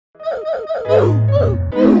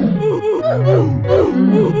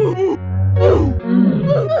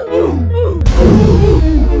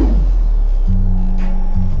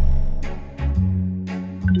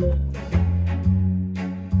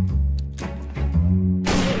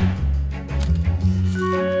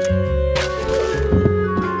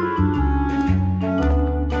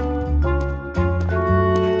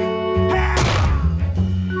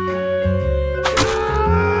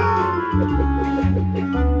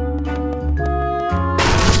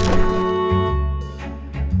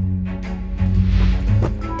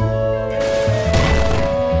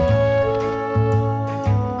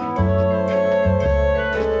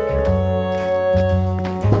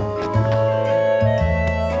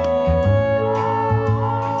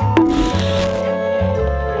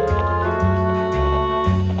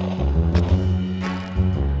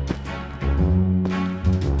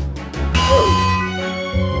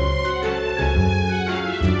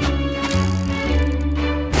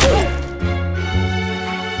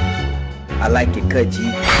I like it cut,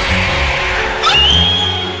 G.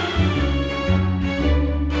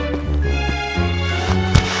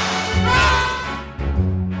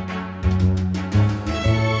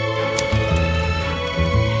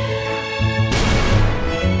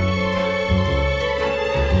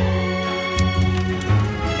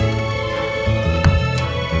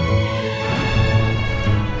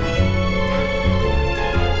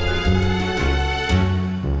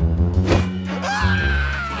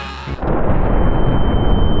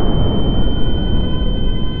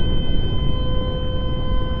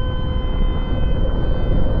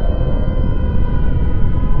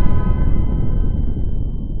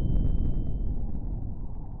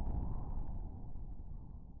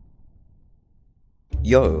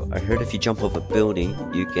 Yo, I heard if you jump off a building,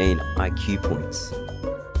 you gain IQ points.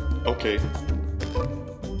 Okay.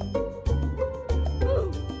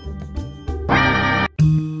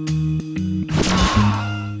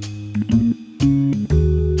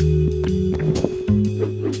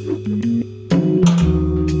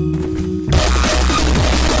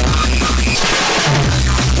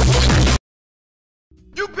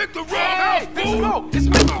 You picked the wrong house, fool! It's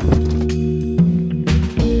me!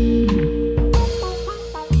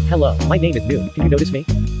 Hello, my name is Noon. Can you notice me?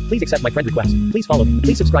 Please accept my friend request. Please follow me.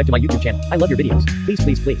 Please subscribe to my YouTube channel. I love your videos. Please,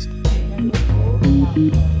 please, please.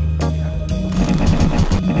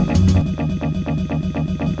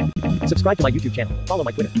 Subscribe to my YouTube channel. Follow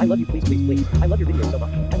my Twitter. I love you. Please, please, please. I love your videos so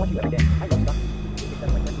much. I watch you every day. I love you.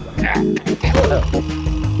 Oh.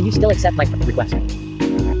 Can you still accept my friend request?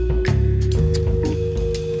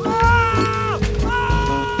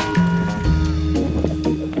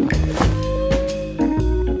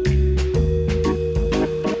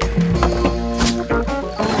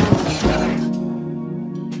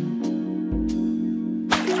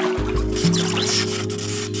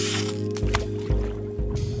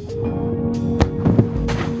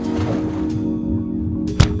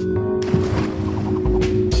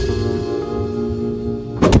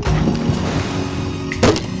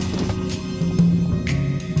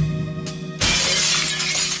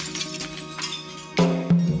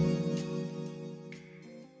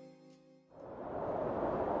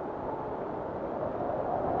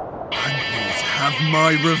 Have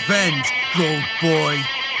my revenge, gold boy.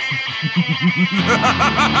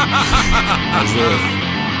 As if.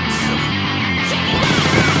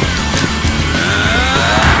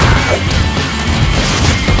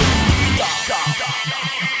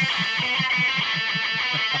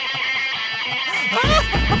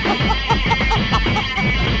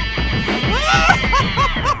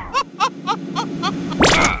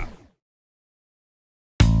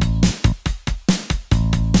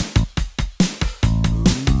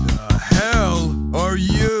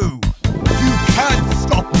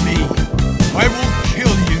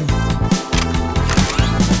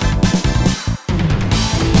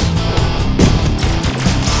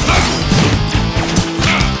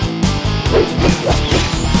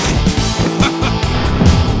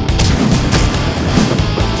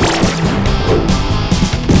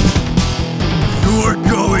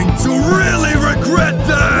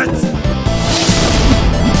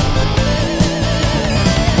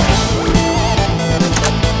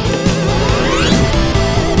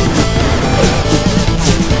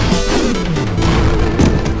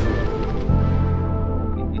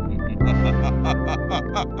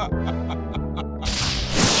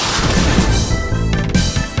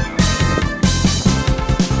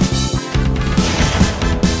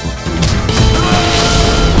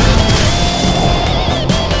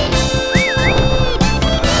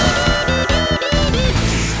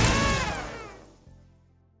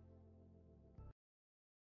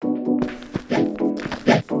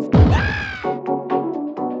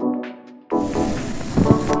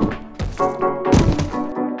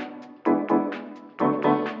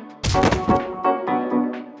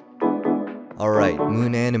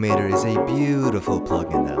 Generator is a beautiful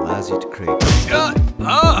plugin that allows you to create... Shut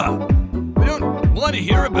up! We don't want to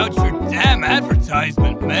hear about your damn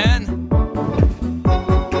advertisement, man.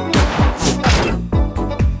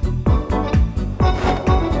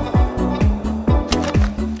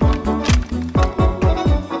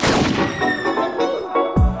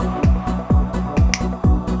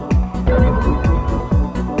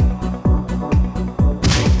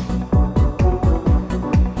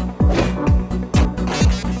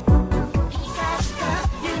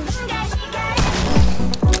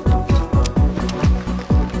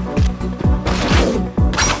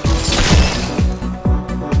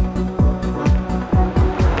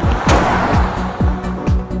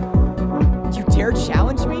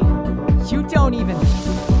 Challenge me? You don't even